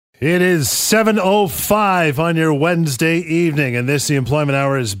It is 7:05 on your Wednesday evening, and the Employment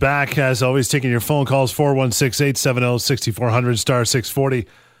Hour is back. As always, taking your phone calls, 416-870-6400, star 640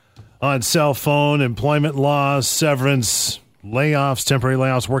 on cell phone, employment law, severance, layoffs, temporary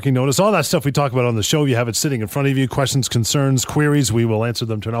layoffs, working notice, all that stuff we talk about on the show. You have it sitting in front of you. Questions, concerns, queries, we will answer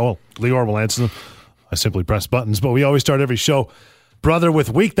them. Lior will answer them. I simply press buttons, but we always start every show. Brother, with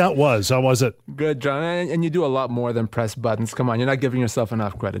week that was, how was it? Good, John. And you do a lot more than press buttons. Come on, you're not giving yourself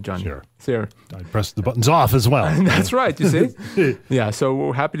enough credit, John. Sure. I press the buttons off as well. That's right, you see? Yeah, so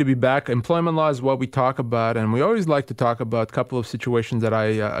we're happy to be back. Employment law is what we talk about, and we always like to talk about a couple of situations that I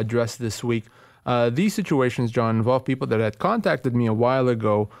addressed this week. These situations, John, involve people that had contacted me a while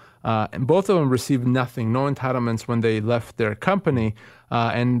ago, and both of them received nothing, no entitlements when they left their company,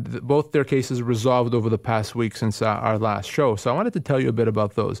 and both their cases resolved over the past week since our last show. So I wanted to tell you a bit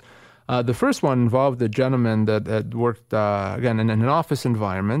about those. The first one involved a gentleman that worked, again, in an office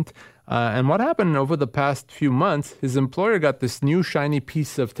environment. And what happened over the past few months, his employer got this new shiny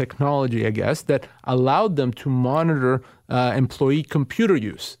piece of technology, I guess, that allowed them to monitor employee computer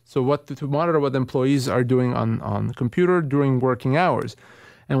use. So to monitor what employees are doing on the computer during working hours.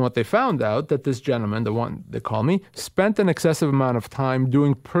 And what they found out that this gentleman, the one they call me, spent an excessive amount of time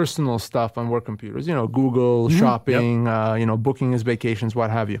doing personal stuff on work computers, Google, shopping, booking his vacations, what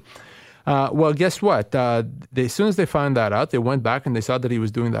have you. Well, guess what? As soon as they found that out, they went back and they saw that he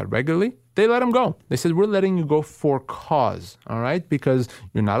was doing that regularly. They let him go. They said, we're letting you go for cause, all right? Because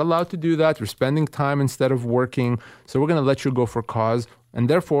you're not allowed to do that. You're spending time instead of working. So we're going to let you go for cause. And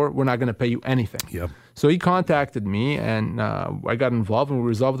therefore, we're not going to pay you anything. Yep. So he contacted me, and I got involved, and we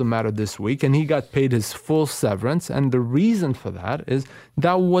resolved the matter this week, and he got paid his full severance. And the reason for that is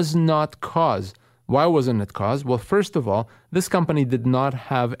that was not cause. Why wasn't it cause? Well, first of all, this company did not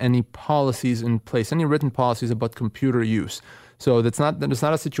have any policies in place, any written policies about computer use. So it's not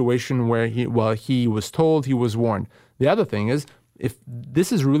a situation where he was told, he was warned. The other thing is, if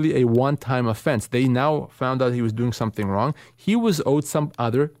this is really a one-time offense, they now found out he was doing something wrong, he was owed some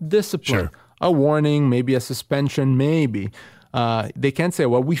other discipline. Sure. A warning, maybe a suspension, maybe. They can't say,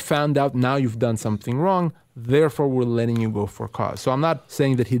 well, we found out now you've done something wrong, therefore we're letting you go for cause. So I'm not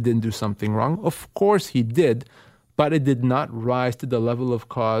saying that he didn't do something wrong. Of course he did, but it did not rise to the level of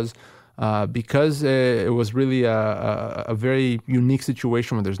cause because it was really a very unique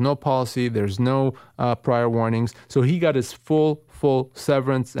situation where there's no policy, there's no prior warnings. So he got his full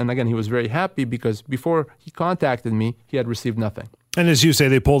severance. And again, he was very happy because before he contacted me, he had received nothing. And as you say,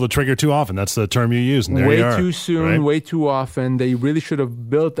 they pull the trigger too often. That's the term you use. And there way you are, too soon, right? Way too often. They really should have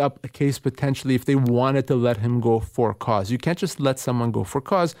built up a case potentially if they wanted to let him go for cause. You can't just let someone go for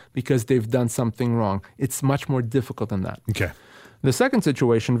cause because they've done something wrong. It's much more difficult than that. Okay. The second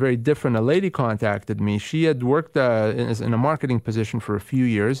situation, very different. A lady contacted me. She had worked in a marketing position for a few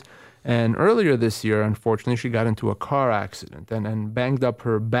years. And earlier this year, unfortunately, she got into a car accident and banged up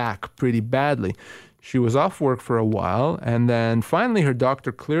her back pretty badly. She was off work for a while, and then finally her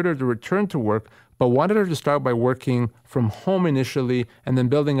doctor cleared her to return to work, but wanted her to start by working from home initially and then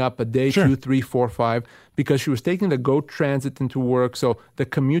building up a day, Sure. 2, 3, 4, 5, because she was taking the GO transit into work, so the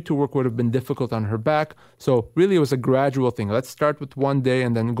commute to work would have been difficult on her back. So really it was a gradual thing. Let's start with one day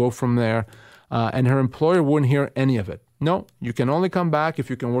and then go from there. And her employer wouldn't hear any of it. No, you can only come back if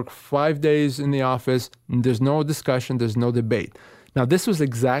you can work 5 days in the office. There's no discussion, there's no debate. Now, this was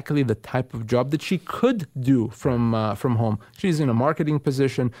exactly the type of job that she could do from home. She's in a marketing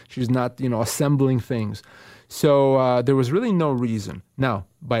position. She's not, assembling things. So there was really no reason. Now,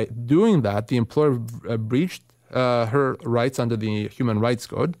 by doing that, the employer breached her rights under the Human Rights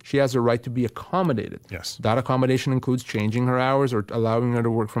Code. She has a right to be accommodated. Yes. That accommodation includes changing her hours or allowing her to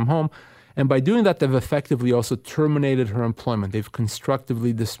work from home. And by doing that, they've effectively also terminated her employment. They've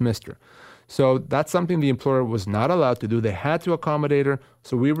constructively dismissed her. So that's something the employer was not allowed to do. They had to accommodate her.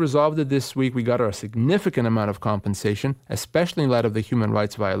 So we resolved it this week. We got her a significant amount of compensation, especially in light of the human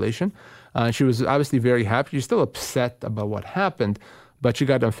rights violation. She was obviously very happy. She's still upset about what happened, but she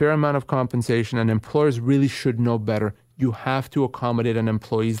got a fair amount of compensation, and employers really should know better. You have to accommodate an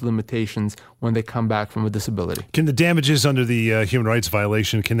employee's limitations when they come back from a disability. Can the damages under the human rights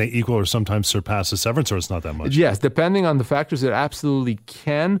violation, can they equal or sometimes surpass the severance, or it's not that much? Yes, depending on the factors, it absolutely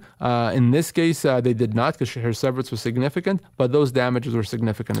can. In this case, they did not because her severance was significant, but those damages were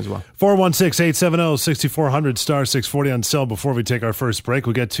significant as well. 416-870-6400, star 640 on cell. Before we take our first break,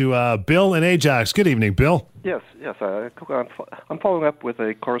 we'll get to Bill in Ajax. Good evening, Bill. Yes. I'm following up with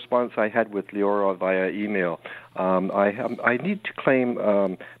a correspondence I had with Lior via email. I need to claim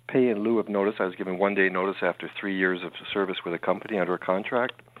pay in lieu of notice. I was given 1 day notice after 3 years of service with a company under a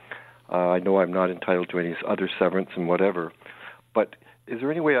contract. I know I'm not entitled to any other severance and whatever, but Is there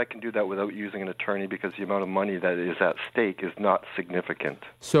any way I can do that without using an attorney, because the amount of money that is at stake is not significant?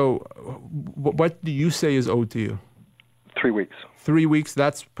 So what do you say is owed to you? 3 weeks. 3 weeks,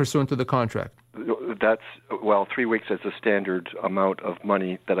 that's pursuant to the contract. That's, 3 weeks is the standard amount of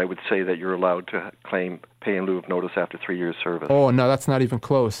money that I would say that you're allowed to claim pay in lieu of notice after 3 years' service. Oh, no, that's not even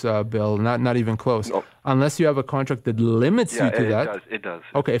close, Bill. Not even close. No. Unless you have a contract that limits you to that. It does.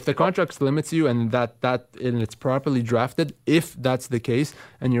 Okay, if the contract limits you and and it's properly drafted, if that's the case,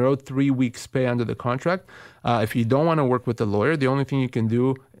 and you're owed 3 weeks' pay under the contract, if you don't want to work with the lawyer, the only thing you can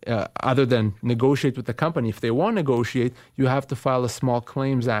do, other than negotiate with the company, if they won't negotiate, you have to file a small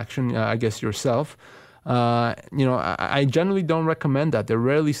claims action, I guess yourself. I generally don't recommend that. They're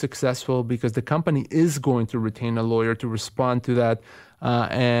rarely successful because the company is going to retain a lawyer to respond to that,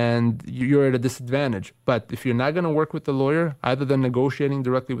 and you're at a disadvantage. But if you're not going to work with the lawyer, other than negotiating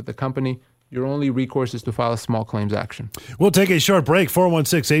directly with the company, your only recourse is to file a small claims action. We'll take a short break.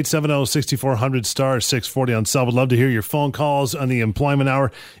 416-870-6400 *640 on cell. Would love to hear your phone calls on the Employment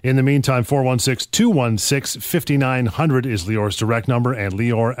Hour. In the meantime, 416-216-5900 is Lior's direct number, and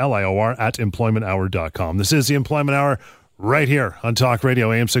Lior, Lior, at employmenthour.com. This is the Employment Hour right here on Talk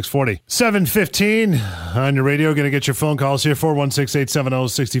Radio AM 640. 7:15 on your radio. Going to get your phone calls here.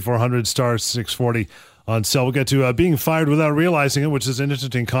 416-870-6400 *640. On cell. We'll get to being fired without realizing it, which is an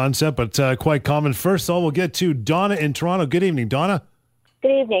interesting concept, but quite common. First of all, we'll get to Donna in Toronto. Good evening, Donna.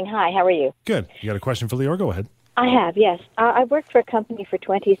 Good evening. Hi, how are you? Good. You got a question for Lior? Go ahead. I have, yes. I've worked for a company for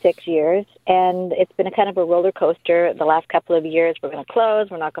 26 years, and it's been a kind of a roller coaster the last couple of years. We're going to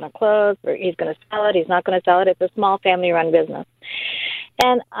close, we're not going to close, he's going to sell it, he's not going to sell it. It's a small family-run business.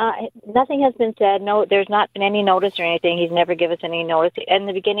 And nothing has been said. No, there's not been any notice or anything. He's never given us any notice. In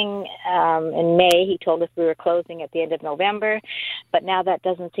the beginning, in May, he told us we were closing at the end of November, but now that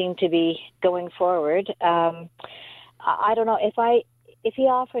doesn't seem to be going forward. I don't know if he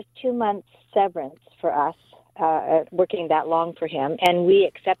offers 2 months severance for us, working that long for him, and we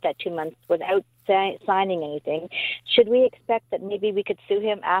accept that 2 months without signing anything. Should we expect that maybe we could sue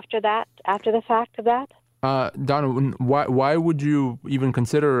him after the fact of that? Donna, why would you even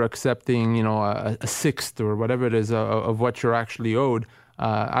consider accepting, a sixth or whatever it is of what you're actually owed?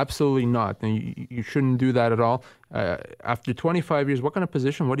 Absolutely not. And you shouldn't do that at all. After 25 years, what kind of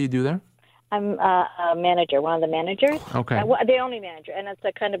position? What do you do there? I'm a manager, one of the managers. Okay. The only manager, and it's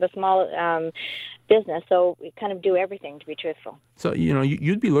a kind of a small business, so we kind of do everything, to be truthful. So,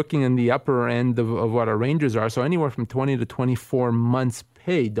 you'd be looking in the upper end of what our ranges are, so anywhere from 20 to 24 months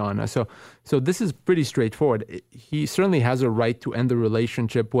pay, Donna. So this is pretty straightforward. He certainly has a right to end the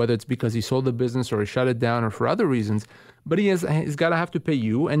relationship, whether it's because he sold the business or he shut it down or for other reasons, but he's got to have to pay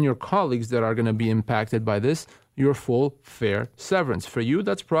you and your colleagues that are going to be impacted by this your full fair severance. For you,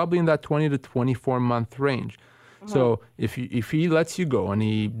 that's probably in that 20 to 24 month range. Mm-hmm. So if he lets you go and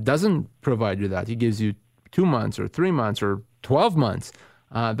he doesn't provide you that, he gives you 2 months or 3 months or 12 months,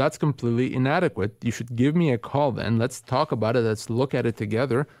 that's completely inadequate. You should give me a call then. Let's talk about it. Let's look at it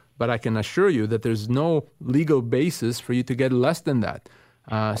together. But I can assure you that there's no legal basis for you to get less than that.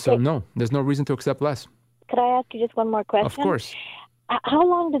 So no, there's no reason to accept less. Could I ask you just one more question? Of course. How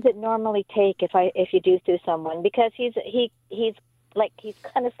long does it normally take if you do sue someone? Because he's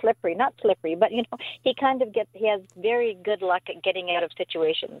kind of slippery, not slippery, but he has very good luck at getting out of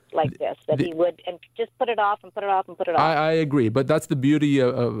situations like this, he would and just put it off and put it off and put it off. I agree, but that's the beauty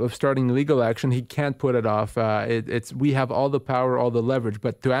of starting legal action. He can't put it off. We have all the power, all the leverage.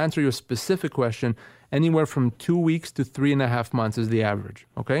 But to answer your specific question, anywhere from 2 weeks to 3.5 months is the average.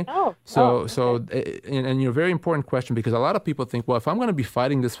 Okay. And your very important question, because a lot of people think, well, if I'm going to be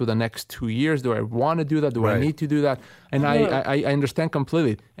fighting this for the next 2 years, do I want to do that? Do I need to do that? And I understand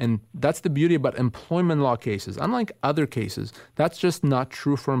completely. And that's the beauty about employment law cases. Unlike other cases, that's just not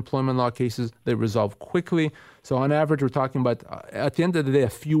true for employment law cases. They resolve quickly. So on average, we're talking about, at the end of the day, a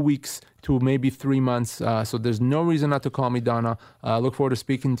few weeks to maybe 3 months. So there's no reason not to call me, Donna. Look forward to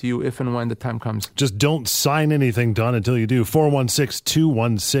speaking to you if and when the time comes. Just don't sign anything, Donna, until you do.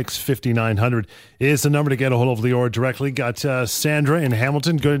 416-216-5900 is the number to get a hold of Lior directly. Got Sandra in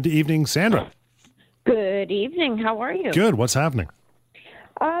Hamilton. Good evening, Sandra. Good evening. How are you? Good. What's happening?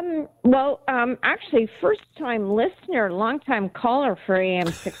 Actually, first-time listener, long-time caller for AM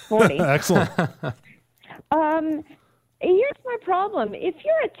 640. Excellent. Here's my problem. If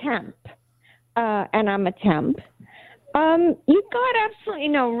you're a temp, and I'm a temp, you've got absolutely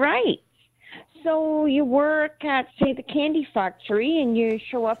no rights. So you work at, say, the candy factory, and you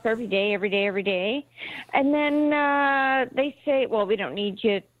show up every day, and then they say, well, we don't need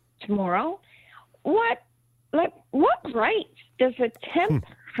you tomorrow. What right does a temp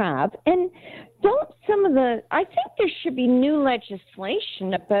have. And I think there should be new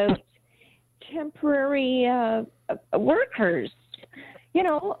legislation about temporary workers.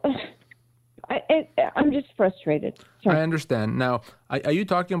 I'm just frustrated. Sorry. I understand. Now, are you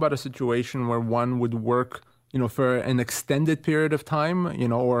talking about a situation where one would work, for an extended period of time,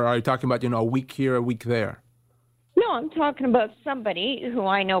 or are you talking about, a week here, a week there? No, I'm talking about somebody who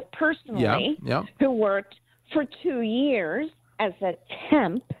I know personally who worked for 2 years as a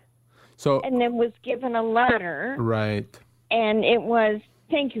temp and then was given a letter. Right. And it was,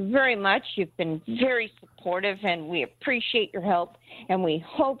 thank you very much. You've been very supportive, and we appreciate your help, and we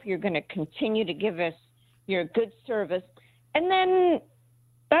hope you're going to continue to give us your good service. And then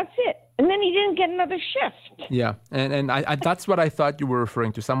that's it. And then he didn't get another shift. Yeah, and I that's what I thought you were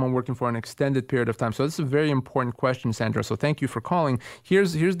referring to, someone working for an extended period of time. So this is a very important question, Sandra. So thank you for calling.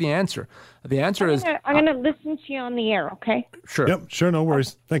 Here's the answer. The answer is... I'm going to listen to you on the air, okay? Sure. Yep, sure, no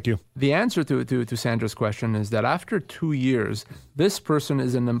worries. Thank you. The answer to Sandra's question is that after 2 years, this person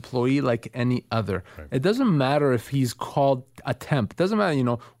is an employee like any other. Right. It doesn't matter if he's called a temp. It doesn't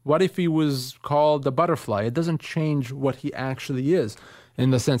matter, what if he was called a butterfly? It doesn't change what he actually is.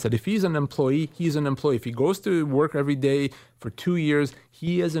 In the sense that if he's an employee, he's an employee. If he goes to work every day for 2 years,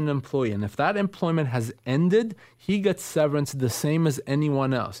 he is an employee. And if that employment has ended, he gets severance the same as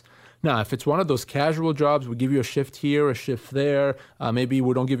anyone else. Now, if it's one of those casual jobs, we give you a shift here, a shift there. Maybe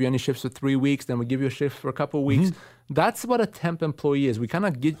we don't give you any shifts for 3 weeks, then we give you a shift for a couple of weeks. Mm-hmm. That's what a temp employee is. We kind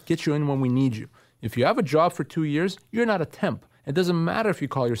of get you in when we need you. If you have a job for 2 years, you're not a temp. It doesn't matter if you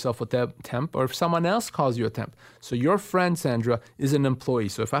call yourself a temp or if someone else calls you a temp. So your friend, Sandra, is an employee.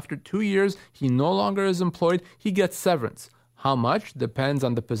 So if after 2 years he no longer is employed, he gets severance. How much? Depends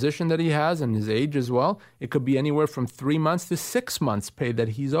on the position that he has and his age as well. It could be anywhere from 3 months to 6 months pay that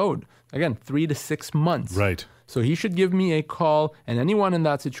he's owed. Again, 3 to 6 months. Right. So he should give me a call, and anyone in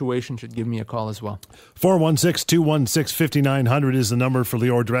that situation should give me a call as well. 416-216-5900 is the number for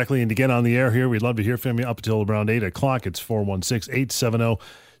Lior directly. And to get on the air here, we'd love to hear from you up until around 8 o'clock. It's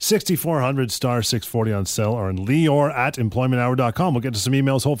 416-870-6400, star 640 on cell, or on Lior@employmenthour.com. We'll get to some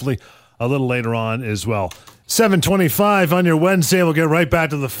emails hopefully a little later on as well. 7:25 on your Wednesday. We'll get right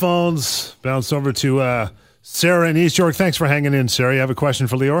back to the phones. Bounce over to Sarah in East York. Thanks for hanging in, Sarah. You have a question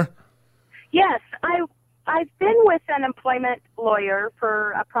for Lior? Yes, I've been with an employment lawyer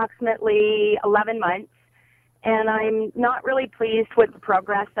for approximately 11 months, and I'm not really pleased with the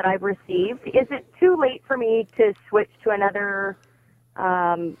progress that I've received. Is it too late for me to switch to another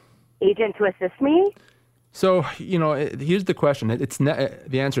agent to assist me? So, here's the question.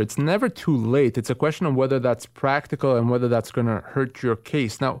 The answer, it's never too late. It's a question of whether that's practical and whether that's going to hurt your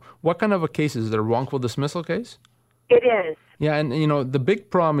case. Now, what kind of a case is it? A wrongful dismissal case? It is. Yeah, and the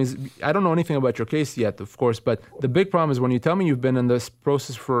big problem is, I don't know anything about your case yet, of course, but the big problem is when you tell me you've been in this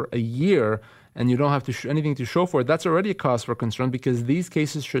process for a year and you don't have to anything to show for it, that's already a cause for concern because these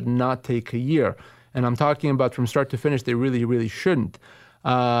cases should not take a year. And I'm talking about from start to finish, they really, really shouldn't.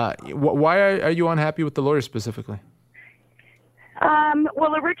 Why are you unhappy with the lawyer specifically?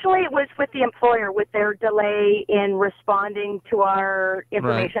 Well, originally it was with the employer, with their delay in responding to our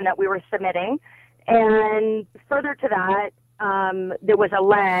information that we were submitting. And further to that, there was a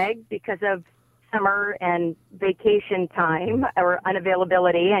lag because of summer and vacation time or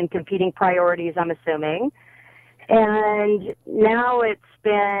unavailability and competing priorities, I'm assuming. And now it's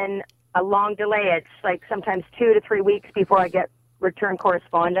been a long delay. It's like sometimes 2 to 3 weeks before I get return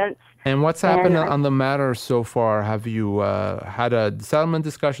correspondence. And what's happened on the matter so far? Have you had settlement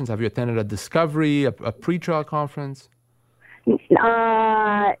discussions? Have you attended a discovery, a pretrial conference?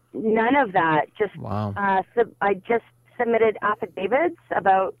 None of that. Wow. I just submitted affidavits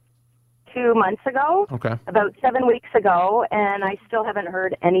about 2 months ago, about 7 weeks ago, and I still haven't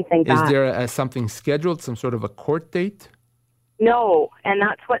heard anything back. Is there something scheduled, some sort of a court date? No, and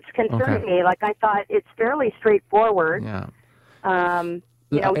that's what's concerning me. Like, I thought it's fairly straightforward. Yeah.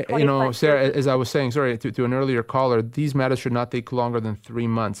 Sarah, as I was saying, to an earlier caller, these matters should not take longer than 3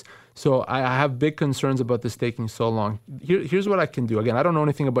 months. So I have big concerns about this taking so long. Here's what I can do. Again, I don't know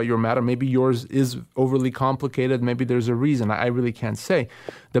anything about your matter. Maybe yours is overly complicated. Maybe there's a reason. I really can't say.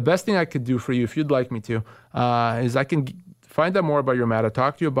 The best thing I could do for you, if you'd like me to, is I can find out more about your matter,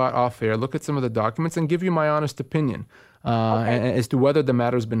 talk to you about off air, look at some of the documents, and give you my honest opinion as to whether the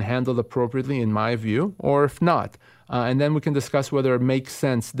matter has been handled appropriately, in my view, or if not. And then we can discuss whether it makes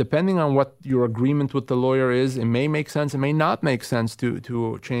sense. Depending on what your agreement with the lawyer is, it may make sense, it may not make sense to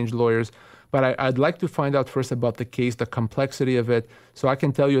change lawyers. But I'd like to find out first about the case, the complexity of it, so I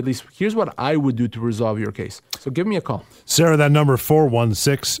can tell you at least, here's what I would do to resolve your case. So give me a call. Sarah, that number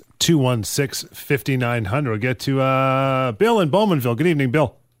 416-216-5900. We'll get to Bill in Bowmanville. Good evening,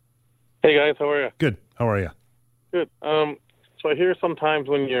 Bill. Hey guys, how are you? Good. How are you? Good. So I hear sometimes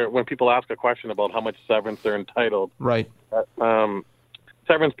when people ask a question about how much severance they're entitled. Right.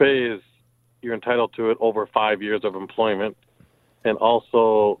 Severance pay is you're entitled to it over 5 years of employment, and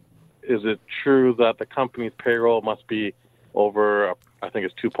also, is it true that the company's payroll must be over? I think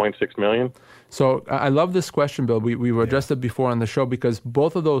it's 2.6 million. So I love this question, Bill. We've addressed it before on the show because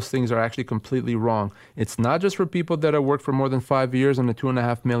both of those things are actually completely wrong. It's not just for people that have worked for more than 5 years and the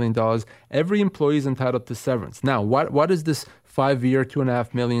 $2.5 million. Every employee is entitled to severance. Now, what is this 5-year,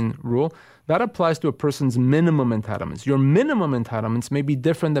 $2.5 million rule? That applies to a person's minimum entitlements. Your minimum entitlements may be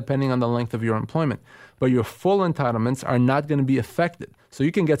different depending on the length of your employment, but your full entitlements are not going to be affected. So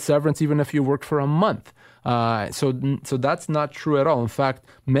you can get severance even if you work for a month. So that's not true at all. In fact,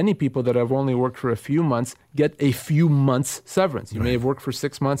 many people that have only worked for a few months get a few months severance. You may have worked for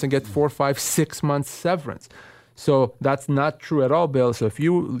 6 months and get 4, 5, 6 months severance. So that's not true at all, Bill. So if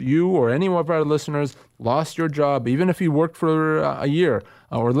you or any of our listeners lost your job, even if you worked for a year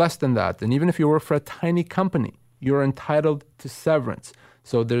or less than that, and even if you work for a tiny company, you're entitled to severance.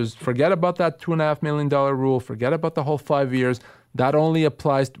 So forget about that $2.5 million rule. Forget about the whole 5 years. That only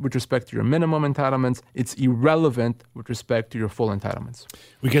applies with respect to your minimum entitlements. It's irrelevant with respect to your full entitlements.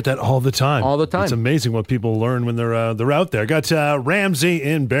 We get that all the time. All the time. It's amazing what people learn when they're out there. Got Ramsey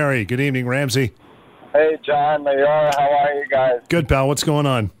in Barrie. Good evening, Ramsey. Hey, John, Leora, how are you guys? Good, pal. What's going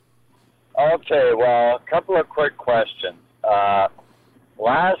on? Okay, well, a couple of quick questions.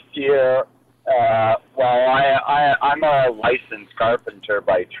 Last year, I'm a licensed carpenter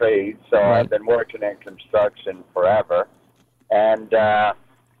by trade, so Right. I've been working in construction forever. And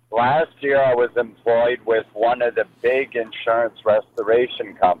last year I was employed with one of the big insurance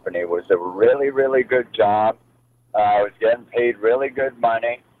restoration company. It was a really, really good job. I was getting paid really good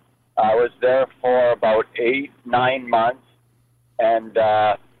money. I was there for about 8-9 months, and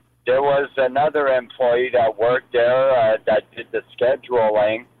there was another employee that worked there that did the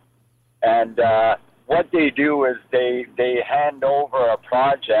scheduling, and what they do is they hand over a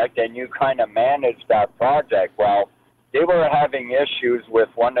project, and you kind of manage that project. Well, they were having issues with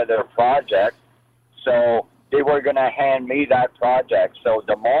one of their projects, so they were going to hand me that project. So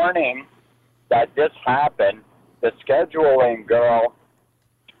the morning that this happened, the scheduling girl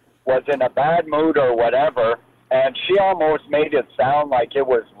was in a bad mood or whatever, and she almost made it sound like it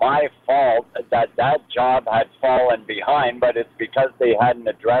was my fault that job had fallen behind, but it's because they hadn't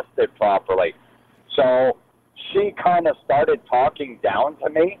addressed it properly. So she kind of started talking down to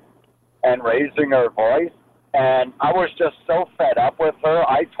me and raising her voice, and I was just so fed up with her,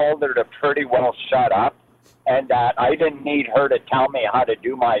 I told her to pretty well shut up and that I didn't need her to tell me how to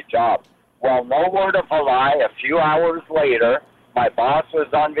do my job. Well, no word of a lie, a few hours later, my boss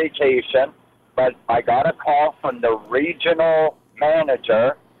was on vacation, but I got a call from the regional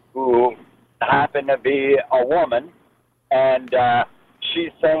manager, who happened to be a woman, and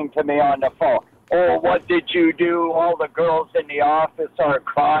she's saying to me on the phone, "Oh, what did you do? All the girls in the office are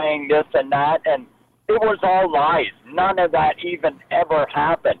crying, this and that," and it was all lies. None of that even ever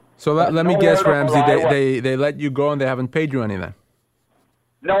happened. So let me guess, Ramsey, they let you go and they haven't paid you anything.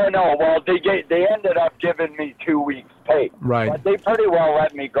 No. Well, they ended up giving me 2 weeks' pay. Right. But they pretty well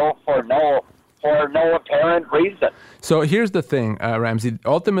let me go for no apparent reason. So here's the thing, Ramsey.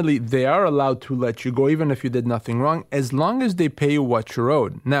 Ultimately, they are allowed to let you go even if you did nothing wrong, as long as they pay you what you're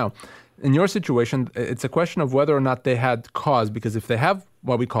owed. Now, in your situation, it's a question of whether or not they had cause, because if they have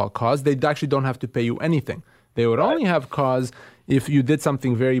what we call cause, they actually don't have to pay you anything. They would only have cause if you did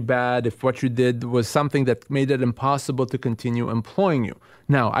something very bad, if what you did was something that made it impossible to continue employing you.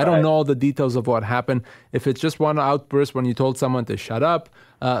 Now, I don't know all the details of what happened. If it's just one outburst when you told someone to shut up,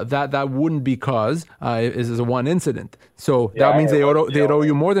 that wouldn't be cause. It is a one incident. So that means they'd owe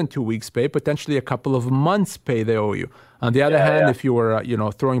you more than 2 weeks' pay, potentially a couple of months' pay they owe you. On the other hand, if you were,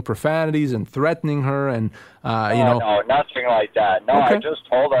 throwing profanities and threatening her and, No, nothing like that. No, Okay. I just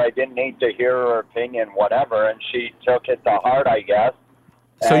told her I didn't need to hear her opinion, whatever, and she took it to heart, I guess.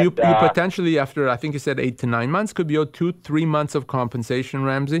 So And, you potentially, after, I think you said 8 to 9 months, could be owed 2-3 months of compensation,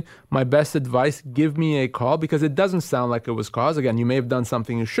 Ramsey. My best advice, give me a call, because it doesn't sound like it was cause. Again, you may have done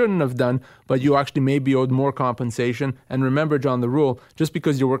something you shouldn't have done, but you actually may be owed more compensation. And remember, John, the rule, just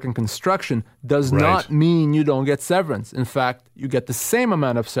because you work in construction does not mean you don't get severance. In fact, you get the same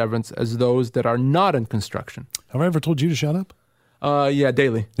amount of severance as those that are not in construction. Have I ever told you to shut up? Yeah,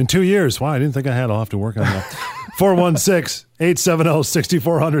 daily. In 2 years. Wow, I didn't think I had. I'll have to work on that.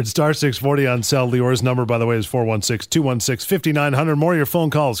 416-870-6400, star 640 on cell. Leor's number, by the way, is 416-216-5900. More of your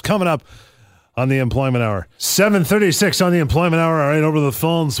phone calls coming up on the Employment Hour. 7:36 on the Employment Hour. All right, over the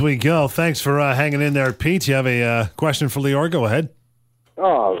phones we go. Thanks for hanging in there, Pete. You have a question for Leor? Go ahead.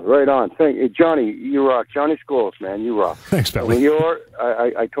 Oh, right on. Thank you. Johnny, you rock. Johnny Scholes, man, you rock. Thanks, Billy.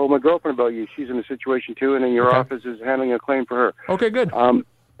 I told my girlfriend about you. She's in a situation, too, and then your office is handling a claim for her. Okay, good.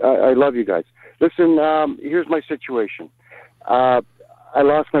 I love you guys. Listen, here's my situation. I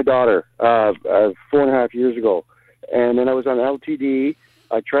lost my daughter 4.5 years ago, and then I was on LTD.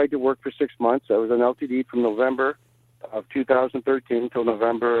 I tried to work for 6 months. I was on LTD from November of 2013 until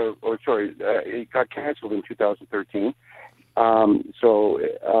it got canceled in 2013. I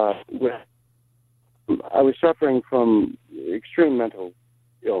was suffering from extreme mental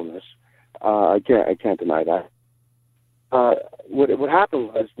illness. I can't deny that. What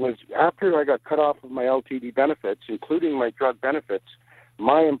happened was after I got cut off of my LTD benefits, including my drug benefits,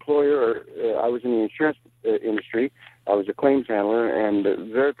 my employer, I was in the insurance industry. I was a claims handler and a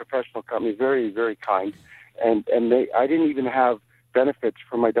very professional company, very, very kind. And I didn't even have benefits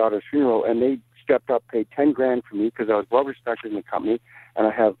for my daughter's funeral, and they stepped up, paid $10,000 for me because I was well respected in the company, and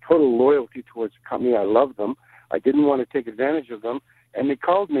I have total loyalty towards the company. I love them. I didn't want to take advantage of them, and they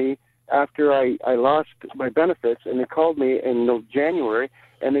called me after I lost my benefits, and they called me in January,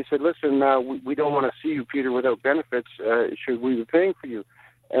 and they said, "Listen, we don't want to see you, Peter, without benefits. Should we be paying for you?"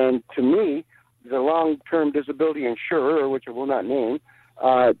 And to me, the long-term disability insurer, which I will not name,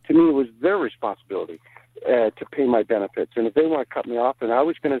 to me it was their responsibility to pay my benefits. And if they want to cut me off, then I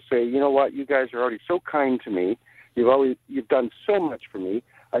was going to say, you know what, you guys are already so kind to me. You've done so much for me.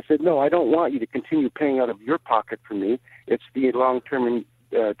 I said, no, I don't want you to continue paying out of your pocket for me. It's the long-term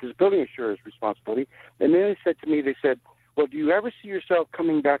disability insurer's responsibility. And then they said to me, well, do you ever see yourself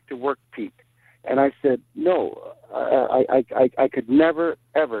coming back to work, Pete? And I said, no, I could never,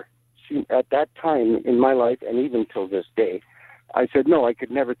 ever see at that time in my life, and even till this day, I said, no, I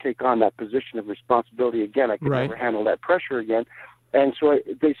could never take on that position of responsibility again. I could never handle that pressure again. And so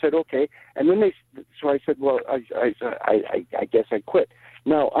they said, okay. And then I said, well, I guess I quit.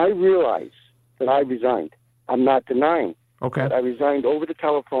 Now, I realize that I resigned. I'm not denying. Okay. But I resigned over the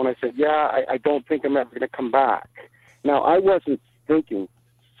telephone. I said, yeah, I don't think I'm ever going to come back. Now, I wasn't thinking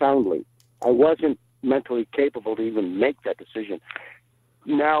soundly. I wasn't mentally capable to even make that decision.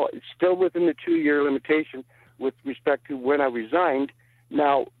 Now, it's still within the 2-year limitation with respect to when I resigned.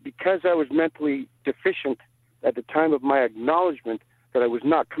 Now, because I was mentally deficient at the time of my acknowledgement that I was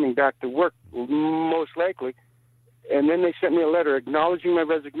not coming back to work, most likely, and then they sent me a letter acknowledging my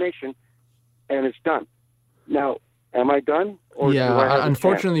resignation, and it's done. Now, am I done? Or yeah,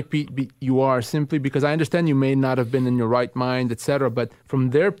 unfortunately, Pete, you are, simply because I understand you may not have been in your right mind, etc. But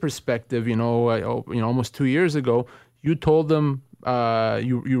from their perspective, almost 2 years ago, you told them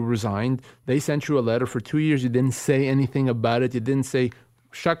you resigned. They sent you a letter for 2 years. You didn't say anything about it. You didn't say,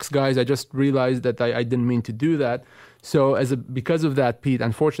 shucks, guys, I just realized that I didn't mean to do that. So because of that, Pete,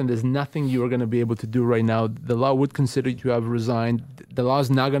 unfortunately, there's nothing you are going to be able to do right now. The law would consider you to have resigned. The law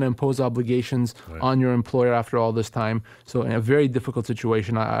is not going to impose obligations on your employer after all this time. So in a very difficult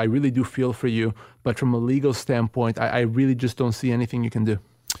situation, I really do feel for you. But from a legal standpoint, I really just don't see anything you can do.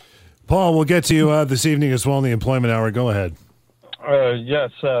 Paul, we'll get to you this evening as well in the Employment Hour. Go ahead.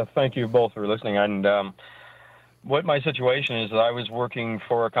 Yes, thank you both for listening. And what my situation is that I was working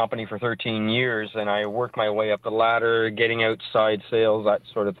for a company for 13 years, and I worked my way up the ladder, getting outside sales, that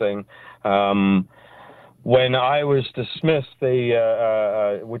sort of thing. When I was dismissed,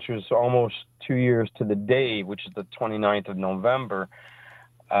 which was almost 2 years to the day, which is the 29th of November,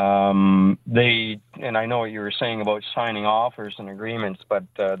 and I know what you were saying about signing offers and agreements, but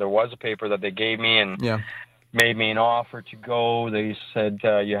there was a paper that they gave me and made me an offer to go. They said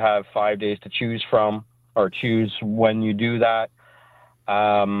you have 5 days to choose from, or choose when you do that.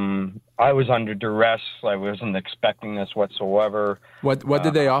 I was under duress. I wasn't expecting this whatsoever. What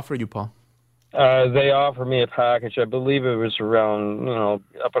did they offer you, Paul? They offered me a package. I believe it was around,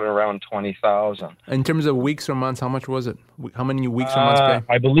 up at around $20,000. In terms of weeks or months, how much was it? How many weeks or months pay?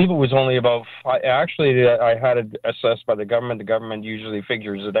 I believe it was only about actually, I had it assessed by the government. The government usually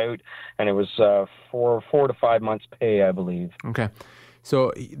figures it out, and it was 4 to 5 months pay, I believe. Okay.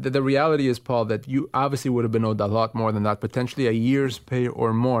 So the reality is, Paul, that you obviously would have been owed a lot more than that, potentially a year's pay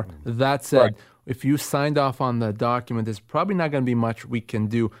or more. That said, if you signed off on the document, there's probably not going to be much we can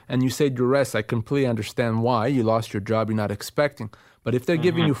do. And you say duress. I completely understand why. You lost your job you're not expecting. But if they're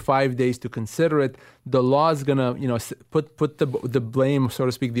giving you 5 days to consider it, the law is going to, put the blame, so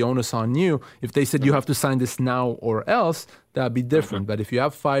to speak, the onus on you. If they said you have to sign this now or else, that'd be different. But if you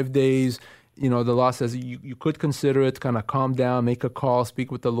have 5 days, the law says you could consider it, kind of calm down, make a call,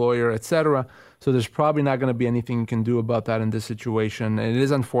 speak with the lawyer, etc. So there's probably not going to be anything you can do about that in this situation. And it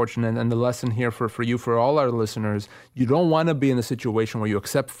is unfortunate. And the lesson here for you, for all our listeners, you don't want to be in a situation where you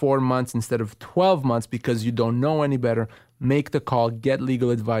accept 4 months instead of 12 months because you don't know any better. make the call, get legal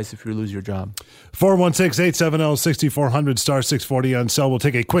advice if you lose your job. 416-870-6400, star 640 on cell. We'll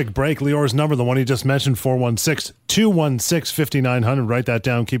take a quick break. Lior's number, the one he just mentioned, 416-216-5900. Write that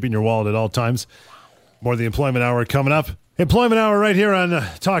down, keep it in your wallet at all times. More of the Employment Hour coming up. Employment Hour right here on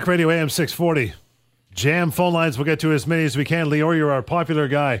Talk Radio AM 640. Jam phone lines. We'll get to as many as we can. Lior, you're our popular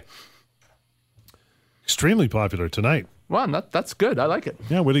guy. Extremely popular tonight. Well, that's good. I like it.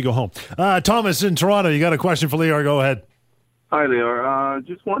 Yeah, where do you go home? Thomas in Toronto, you got a question for Lior. Go ahead. Hi, Lior.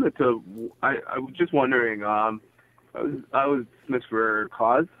 Just wanted to. I was just wondering. I was dismissed for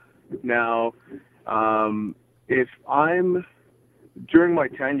cause. Now, if I'm during my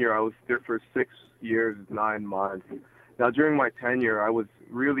tenure, I was there for 6 years, 9 months. Now, during my tenure, I was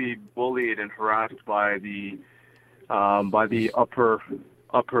really bullied and harassed by the upper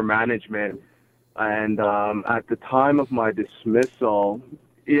management. And at the time of my dismissal,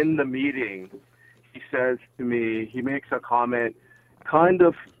 in the meeting, he says to me, he makes a comment kind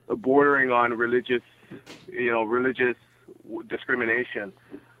of bordering on religious discrimination.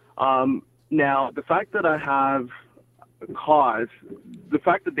 Now, the fact that I have cause, the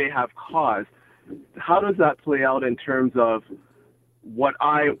fact that they have cause, how does that play out in terms of what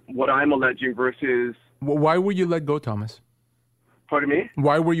I'm alleging versus... Why were you let go, Thomas? Pardon me?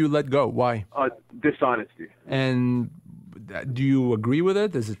 Why were you let go? Why? Dishonesty. And do you agree with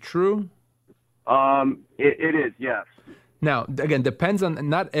it? Is it true? It is, yes. Now, again, depends on,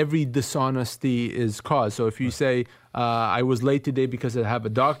 not every dishonesty is cause. So if you say, I was late today because I have a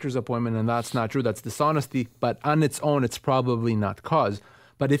doctor's appointment, and that's not true, that's dishonesty, but on its own, it's probably not cause.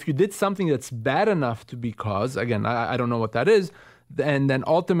 But if you did something that's bad enough to be cause, again, I don't know what that is, and then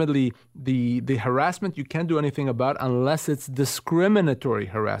ultimately the harassment you can't do anything about unless it's discriminatory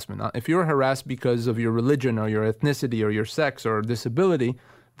harassment. If you're harassed because of your religion or your ethnicity or your sex or disability,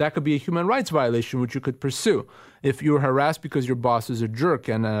 that could be a human rights violation, which you could pursue. If you're harassed because your boss is a jerk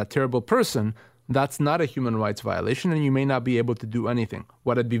and a terrible person, that's not a human rights violation, and you may not be able to do anything.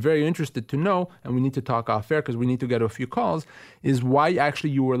 What I'd be very interested to know, and we need to talk off air because we need to get a few calls, is why actually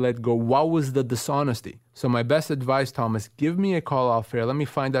you were let go. What was the dishonesty? So my best advice, Thomas, give me a call off air. Let me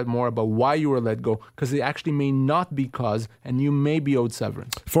find out more about why you were let go, because it actually may not be cause, and you may be owed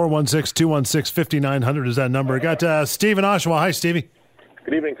severance. 416-216-5900 is that number. Got Steve in Oshawa. Hi, Stevie.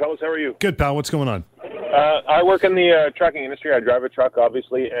 Good evening, fellas. How are you? Good, pal. What's going on? I work in the trucking industry. I drive a truck,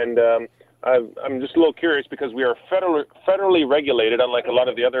 obviously, and I'm just a little curious because we are federally regulated, unlike a lot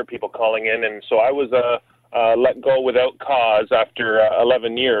of the other people calling in. And so I was let go without cause after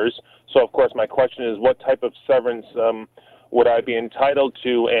 11 years. So, of course, my question is, what type of severance would I be entitled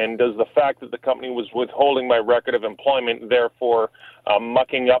to? And does the fact that the company was withholding my record of employment, therefore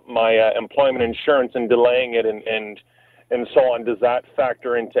mucking up my employment insurance and delaying it and so on, does that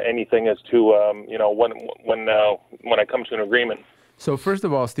factor into anything as to when I come to an agreement? So first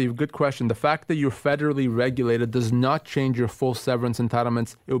of all, Steve, good question. The fact that you're federally regulated does not change your full severance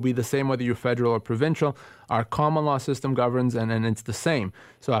entitlements. It will be the same whether you're federal or provincial. Our common law system governs, and it's the same.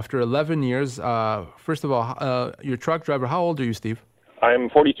 So after 11 years, first of all, your truck driver, how old are you, Steve?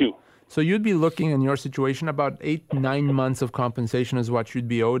 I'm 42. So you'd be looking in your situation about 8-9 months of compensation is what you'd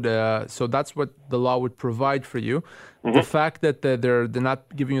be owed. So that's what the law would provide for you. Mm-hmm. The fact that they're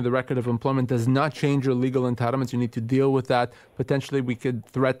not giving you the record of employment does not change your legal entitlements. You need to deal with that. Potentially, we could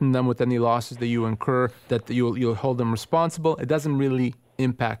threaten them with any losses that you incur, that you'll hold them responsible. It doesn't really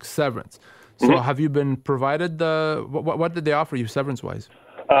impact severance. So mm-hmm. Have you been provided what did they offer you severance-wise?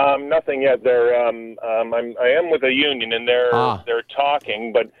 Nothing yet. I am with a union, and they're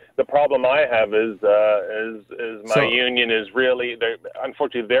talking, but the problem I have is my union is really,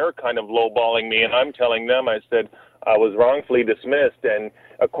 unfortunately, they're kind of lowballing me, and I'm telling them, I said, I was wrongfully dismissed, and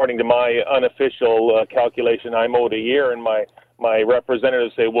according to my unofficial calculation, I'm owed a year, and my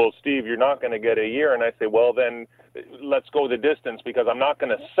representatives say, well, Steve, you're not going to get a year, and I say, well, then let's go the distance, because I'm not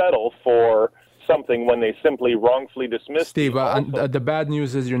going to settle for something when they simply wrongfully dismiss Steve, the bad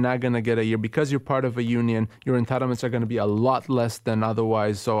news is you're not going to get a year. Because you're part of a union, your entitlements are going to be a lot less than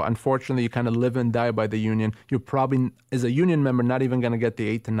otherwise. So unfortunately, you kind of live and die by the union. You're probably, as a union member, not even going to get the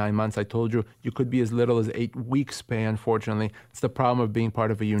 8 to 9 months. I told you, you could be as little as 8 weeks pay, unfortunately. It's the problem of being part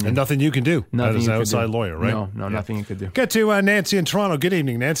of a union. And nothing you can do. Nothing as an outside lawyer, right? No, nothing you could do. Get to Nancy in Toronto. Good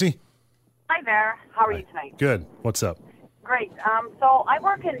evening, Nancy. Hi there. How are you tonight? Good. What's up? Great. So I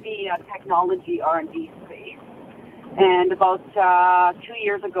work in the technology R&D space, and about 2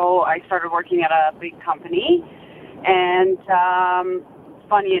 years ago, I started working at a big company, and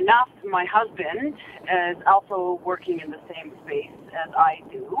funny enough, my husband is also working in the same space as I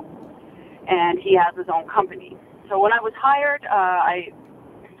do, and he has his own company. So when I was hired, I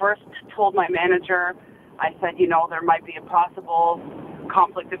first told my manager I said, there might be a possible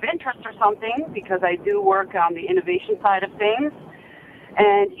conflict of interest or something because I do work on the innovation side of things.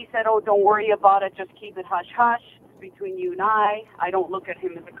 And he said, oh, don't worry about it. Just keep it hush-hush. It's between you and I. I don't look at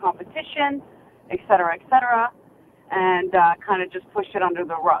him as a competition, et cetera, and kind of just pushed it under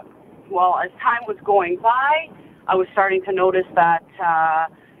the rug. Well, as time was going by, I was starting to notice that,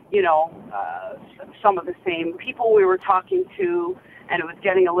 some of the same people we were talking to, and it was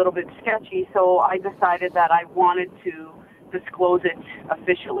getting a little bit sketchy, so I decided that I wanted to disclose it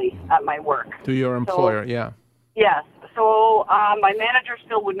officially at my work. To your employer, yeah. Yes. So my manager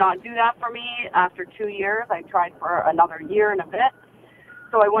still would not do that for me after 2 years. I tried for another year and a bit.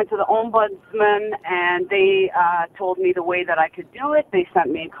 So I went to the ombudsman, and they told me the way that I could do it. They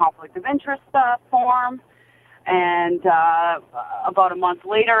sent me a conflict of interest form. And about a month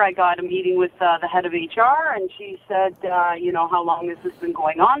later, I got a meeting with the head of HR, and she said, how long has this been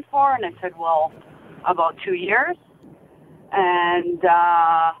going on for? And I said, well, about 2 years. And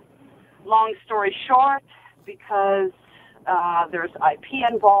long story short, because there's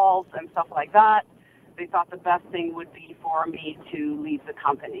IP involved and stuff like that, they thought the best thing would be for me to leave the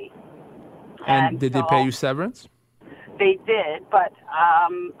company. And did they pay you severance? They did, but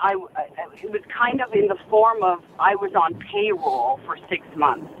it was kind of in the form of I was on payroll for 6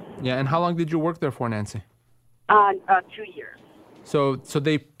 months. Yeah, and how long did you work there for, Nancy? 2 years. So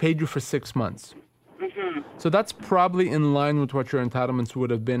they paid you for 6 months. Mm-hmm. So that's probably in line with what your entitlements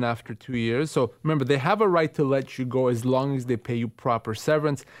would have been after 2 years. So remember, they have a right to let you go as long as they pay you proper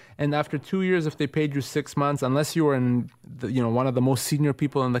severance. And after 2 years, if they paid you 6 months, unless you were one of the most senior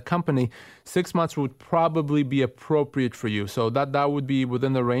people in the company, 6 months would probably be appropriate for you. So that would be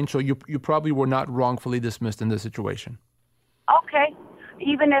within the range. So you probably were not wrongfully dismissed in this situation. Okay.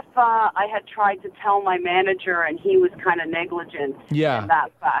 Even if I had tried to tell my manager and he was kind of negligent in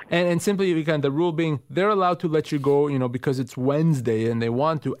that fact. And simply, the rule being, they're allowed to let you go, because it's Wednesday and they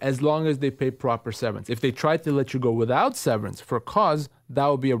want to, as long as they pay proper severance. If they try to let you go without severance for cause, that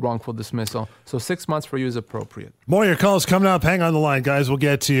would be a wrongful dismissal. So 6 months for you is appropriate. More of your calls coming up. Hang on the line, guys. We'll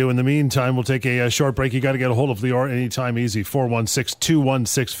get to you. In the meantime, we'll take a short break. You got to get a hold of Lior anytime easy.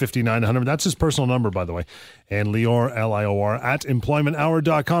 416-216-5900. That's his personal number, by the way. And Lior, Lior, at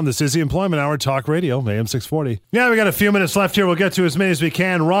employmenthour.com. This is the Employment Hour Talk Radio, AM 640. Yeah, we got a few minutes left here. We'll get to as many as we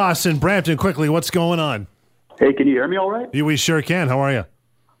can. Ross in Brampton, quickly, what's going on? Hey, can you hear me all right? We sure can. How are you?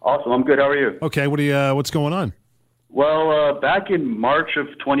 Awesome. I'm good. How are you? Okay. What's going on? Well, back in March of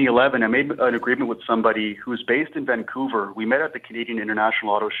 2011, I made an agreement with somebody who's based in Vancouver. We met at the Canadian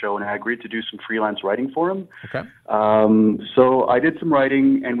International Auto Show, and I agreed to do some freelance writing for him. Okay. So I did some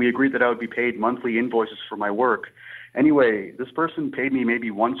writing, and we agreed that I would be paid monthly invoices for my work. Anyway, this person paid me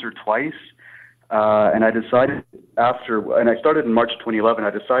maybe once or twice, and I decided and I started in March 2011. I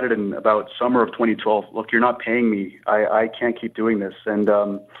decided in about summer of 2012, look, you're not paying me. I can't keep doing this. And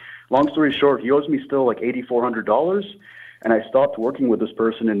long story short, he owes me still like $8,400, and I stopped working with this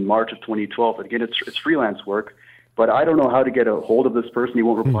person in March of 2012. Again, it's freelance work, but I don't know how to get a hold of this person. He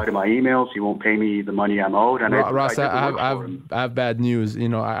won't reply to my emails. He won't pay me the money I'm owed. And Ross, I have bad news.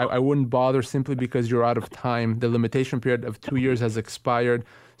 I wouldn't bother simply because you're out of time. The limitation period of 2 years has expired.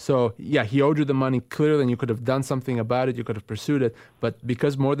 So, yeah, he owed you the money clearly, and you could have done something about it. You could have pursued it. But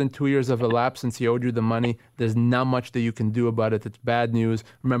because more than 2 years have elapsed since he owed you the money, there's not much that you can do about it. It's bad news.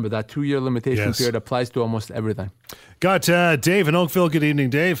 Remember, that 2 year limitation period applies to almost everything. Got Dave in Oakville. Good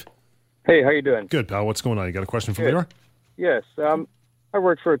evening, Dave. Hey, how you doing? Good, pal. What's going on? You got a question for Lior? Yes. I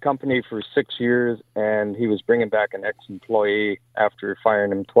worked for a company for 6 years, and he was bringing back an ex-employee after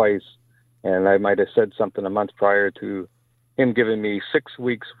firing him twice. And I might have said something a month prior to him giving me 6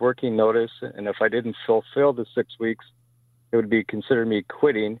 weeks working notice, and if I didn't fulfill the 6 weeks, it would be considered me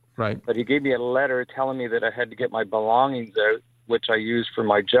quitting. Right. But he gave me a letter telling me that I had to get my belongings out, which I used for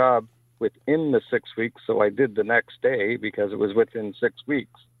my job within the 6 weeks. So I did the next day because it was within 6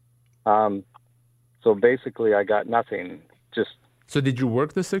 weeks. So basically, I got nothing. So did you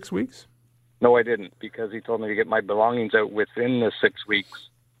work the 6 weeks? No, I didn't, because he told me to get my belongings out within the 6 weeks,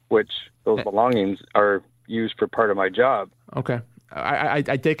 which those belongings are used for part of my job. Okay.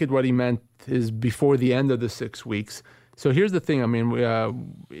 I take it what he meant is before the end of the 6 weeks. So here's the thing. I mean,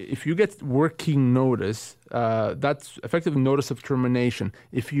 if you get working notice, that's effective notice of termination.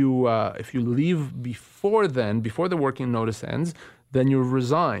 If you leave before then, before the working notice ends, then you're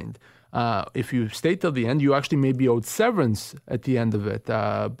resigned. If you stay till the end, you actually may be owed severance at the end of it.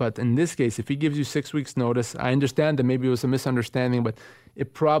 But in this case, if he gives you 6 weeks notice, I understand that maybe it was a misunderstanding, but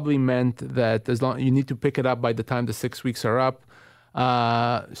it probably meant that as long you need to pick it up by the time the 6 weeks are up.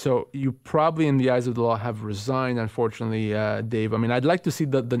 So you probably, in the eyes of the law, have resigned, unfortunately, Dave. I mean, I'd like to see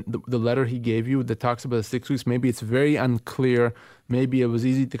the letter he gave you that talks about the 6 weeks. Maybe it's very unclear. Maybe it was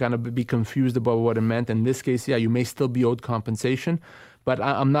easy to kind of be confused about what it meant. In this case, yeah, you may still be owed compensation, but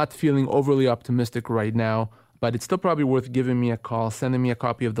I'm not feeling overly optimistic right now. But it's still probably worth giving me a call, sending me a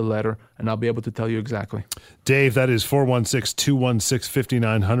copy of the letter, and I'll be able to tell you exactly. Dave, that is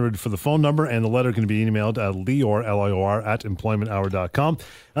 416-216-5900 for the phone number, and the letter can be emailed at Lior, L-I-O-R, at employmenthour.com.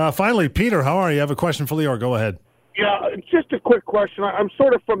 Finally, Peter, how are you? I have a question for Lior. Go ahead. Yeah, just a quick question. I'm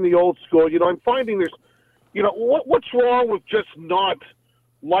sort of from the old school. I'm finding there's, what's wrong with just not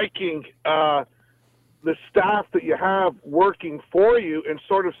liking the staff that you have working for you and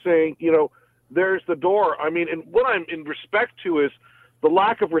sort of saying, there's the door. I mean, and what I'm in respect to is the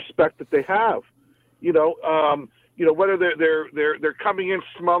lack of respect that they have. Whether they're coming in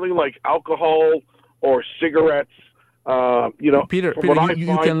smelling like alcohol or cigarettes. Peter,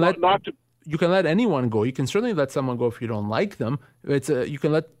 you can let anyone go. You can certainly let someone go if you don't like them. You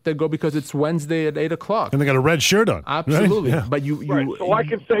can let them go because it's Wednesday at 8:00, and they got a red shirt on. Absolutely, right? Yeah. But you. So I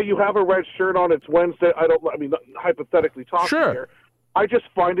can say you have a red shirt on. It's Wednesday. Hypothetically talking here. I just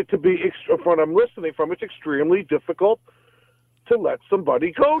find it to be, from what I'm listening from, it's extremely difficult to let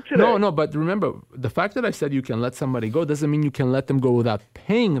somebody go today. No, but remember, the fact that I said you can let somebody go doesn't mean you can let them go without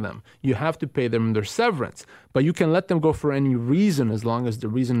paying them. You have to pay them their severance. But you can let them go for any reason as long as the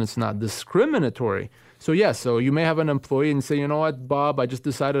reason is not discriminatory. So so you may have an employee and say, you know what, Bob, I just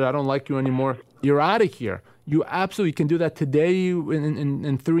decided I don't like you anymore. You're out of here. You absolutely can do that today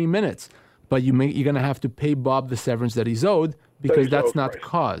in 3 minutes. But you're going to have to pay Bob the severance that he's owed, because that's not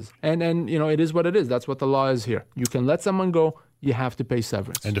cause. And it is what it is. That's what the law is here. You can let someone go. You have to pay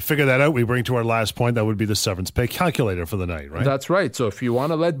severance. And to figure that out, we bring to our last point. That would be the severance pay calculator for the night, right? That's right. So if you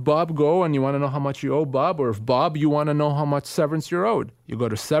want to let Bob go and you want to know how much you owe Bob, or if Bob, you want to know how much severance you're owed, you go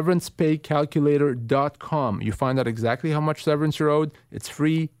to severancepaycalculator.com. You find out exactly how much severance you're owed. It's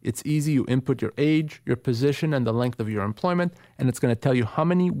free. It's easy. You input your age, your position, and the length of your employment, and it's going to tell you how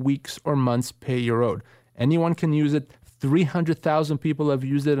many weeks or months pay you're owed. Anyone can use it. 300,000 people have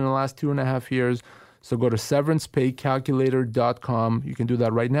used it in the last 2.5 years. So go to severancepaycalculator.com. You can do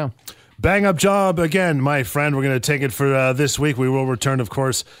that right now. Bang up job again, my friend. We're going to take it for this week. We will return, of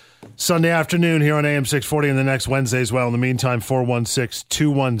course, Sunday afternoon here on AM 640 and the next Wednesday as well. In the meantime,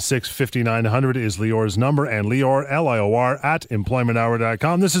 416-216-5900 is Lior's number, and Lior, L-I-O-R, at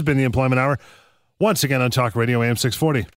employmenthour.com. This has been the Employment Hour, once again on Talk Radio AM 640.